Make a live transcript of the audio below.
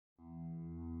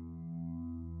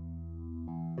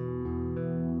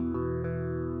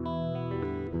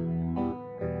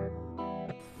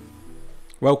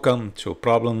Welcome to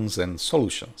Problems and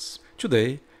Solutions.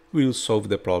 Today we will solve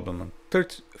the problem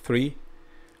 33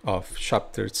 of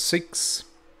chapter 6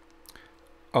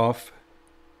 of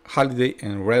Halliday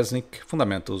and Resnick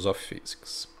Fundamentals of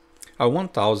Physics. A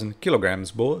 1000 kilograms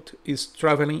boat is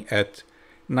traveling at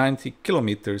 90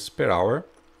 kilometers per hour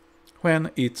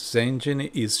when its engine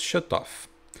is shut off.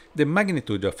 The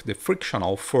magnitude of the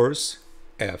frictional force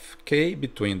Fk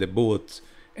between the boat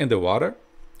and the water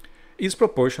is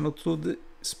proportional to the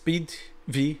speed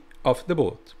v of the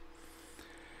boat.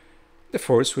 The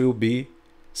force will be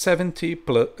 70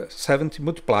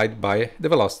 multiplied by the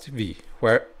velocity v,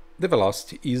 where the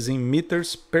velocity is in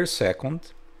meters per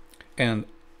second and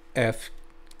F,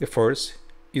 the force,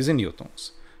 is in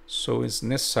newtons. So it's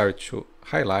necessary to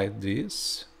highlight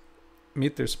this.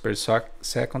 Meters per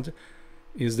second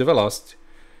is the velocity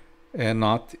and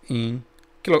not in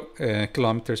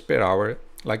kilometers per hour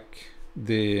like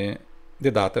the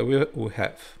data we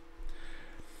have.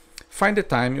 Find the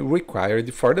time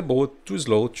required for the boat to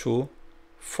slow to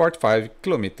 45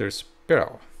 kilometers per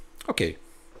hour. Okay,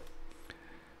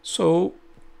 so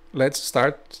let's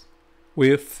start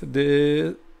with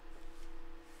the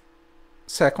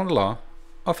second law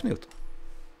of Newton,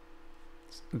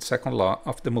 the second law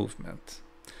of the movement.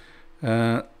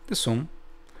 The sum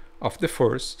of the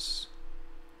forces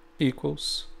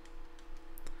equals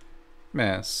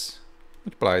mass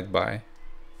multiplied by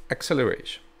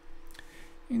acceleration.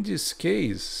 In this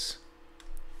case,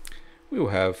 we will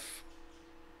have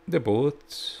the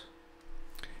boat,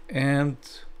 and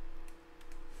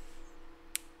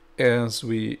as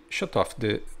we shut off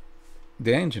the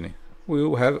engine, we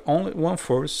will have only one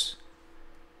force,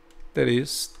 that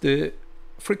is the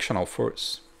frictional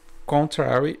force,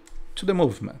 contrary to the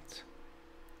movement.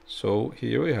 So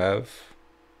here we have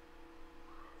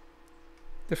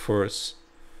the force,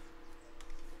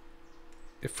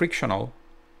 the frictional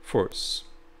force,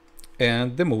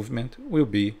 and the movement will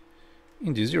be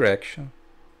in this direction.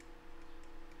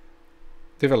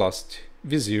 The velocity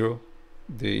v0,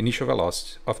 the initial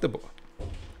velocity of the boat.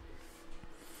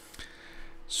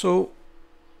 So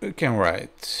we can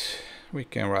write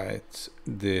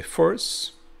the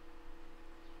force.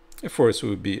 The force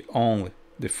will be only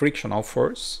the frictional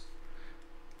force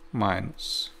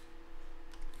minus,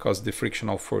 because the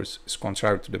frictional force is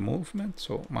contrary to the movement,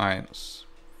 so minus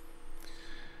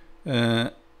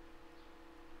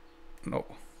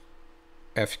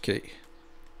Fk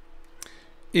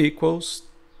equals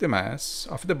the mass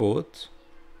of the boat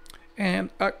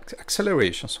and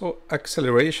acceleration. So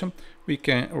acceleration we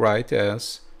can write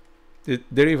as the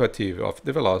derivative of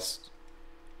the velocity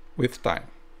with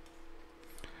time.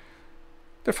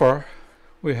 Therefore,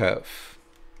 we have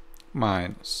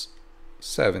minus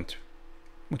 70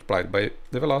 multiplied by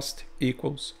the velocity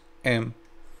equals m,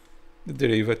 the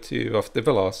derivative of the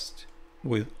velocity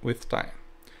with time.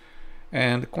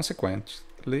 And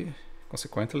consequently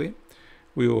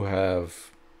we will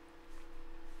have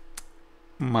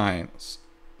minus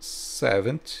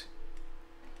 70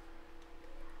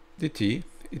 dt.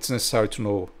 It's necessary to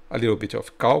know a little bit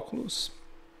of calculus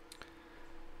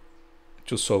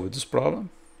to solve this problem,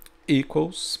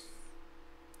 equals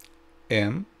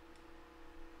m,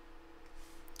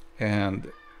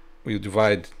 and we'll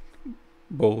divide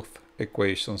both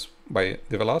equations by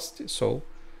the velocity, so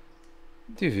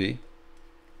dv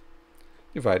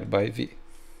divided by v,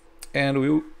 and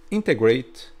we'll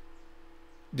integrate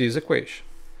this equation.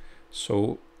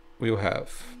 So we'll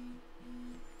have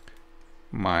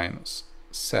minus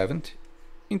 70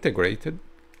 integrated,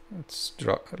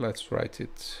 let's write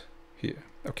it here,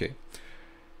 okay,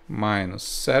 minus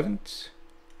 70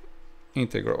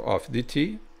 integral of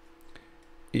dt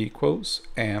equals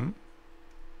m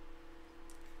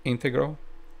integral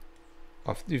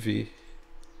of dv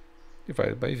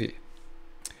divided by v,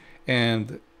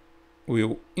 and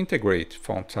we'll integrate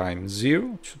from time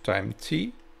 0 to time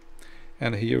t,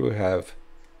 and here we have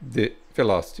the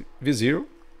velocity v0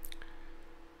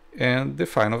 and the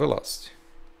final velocity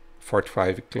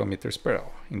 45 kilometers per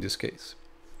hour in this case.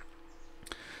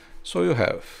 So you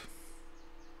have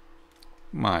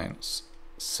minus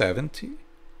 70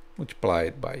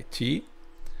 multiplied by t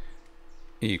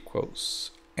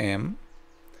equals m.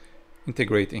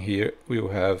 Integrating here, we will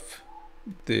have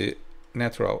the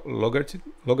natural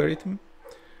logarithm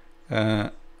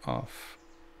of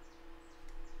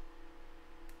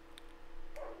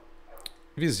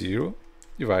v0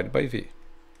 divided by v.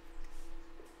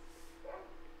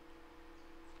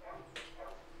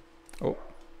 Oh,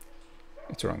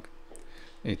 it's wrong.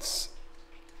 It's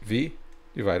v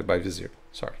divided by v0,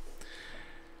 sorry.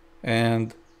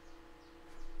 And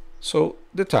so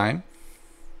the time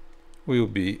will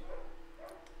be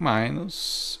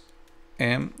minus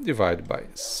m divided by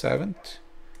 7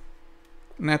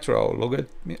 natural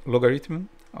logarithm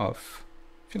of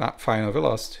final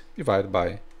velocity divided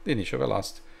by the initial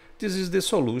velocity. This is the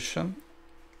solution,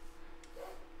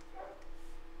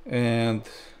 and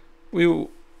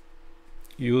we'll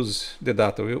use the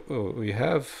data we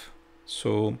have,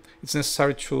 so it's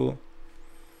necessary to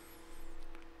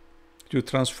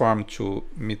transform to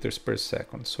meters per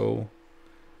second. So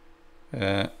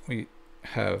we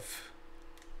have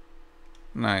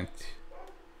 90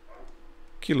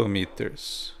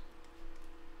 kilometers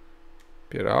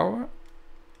per hour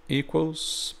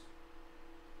equals,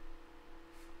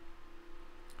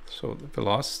 so the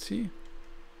velocity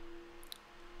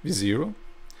v0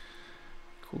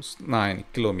 equals 9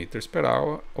 kilometers per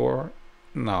hour, or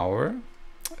an hour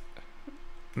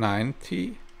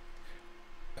 90.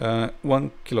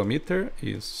 1 kilometer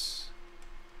is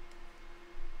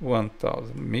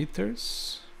 1000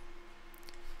 meters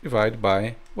divided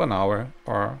by 1 hour,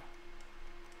 or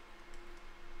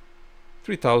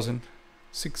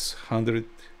 3600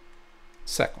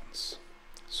 seconds.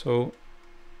 So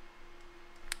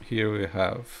here we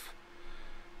have,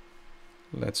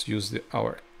 let's use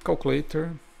our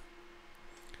calculator,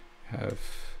 have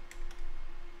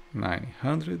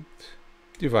 900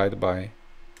 divided by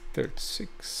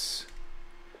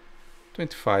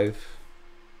 36.25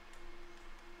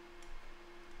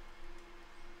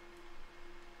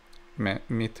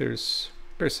 meters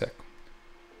per second.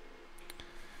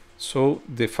 So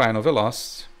the final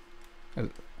velocity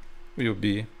will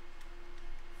be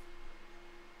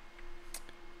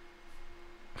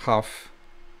half,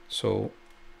 so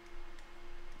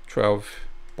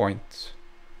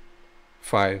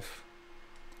 12.5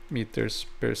 meters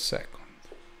per second.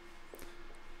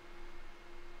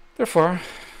 Therefore,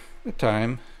 the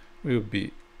time will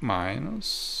be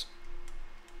minus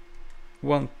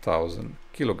 1000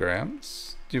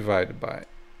 kilograms divided by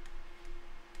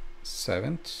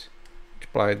 7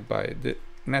 multiplied by the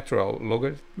natural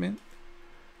logarithm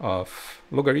of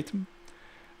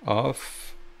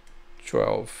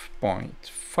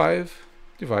 12.5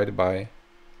 divided by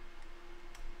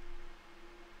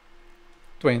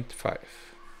 25,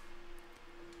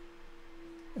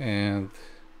 and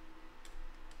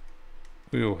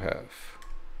we will have,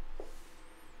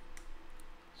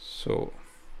 so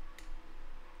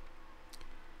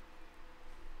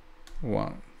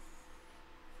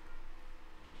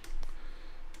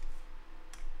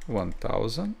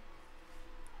 1000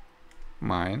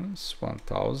 minus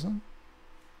 1000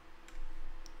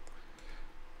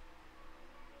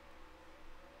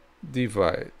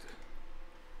 divide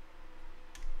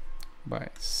by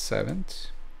 7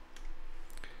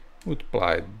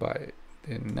 multiplied by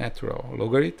the natural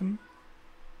logarithm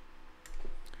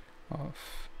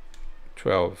of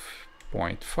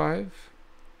 12.5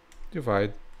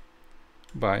 divided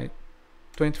by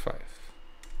 25.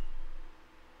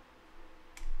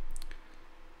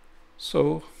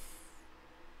 So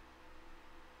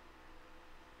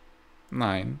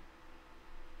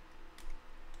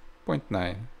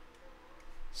 9.9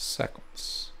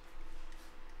 seconds.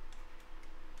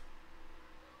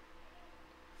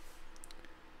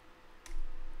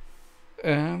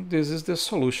 And this is the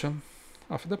solution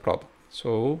of the problem.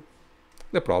 So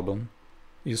the problem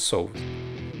is solved.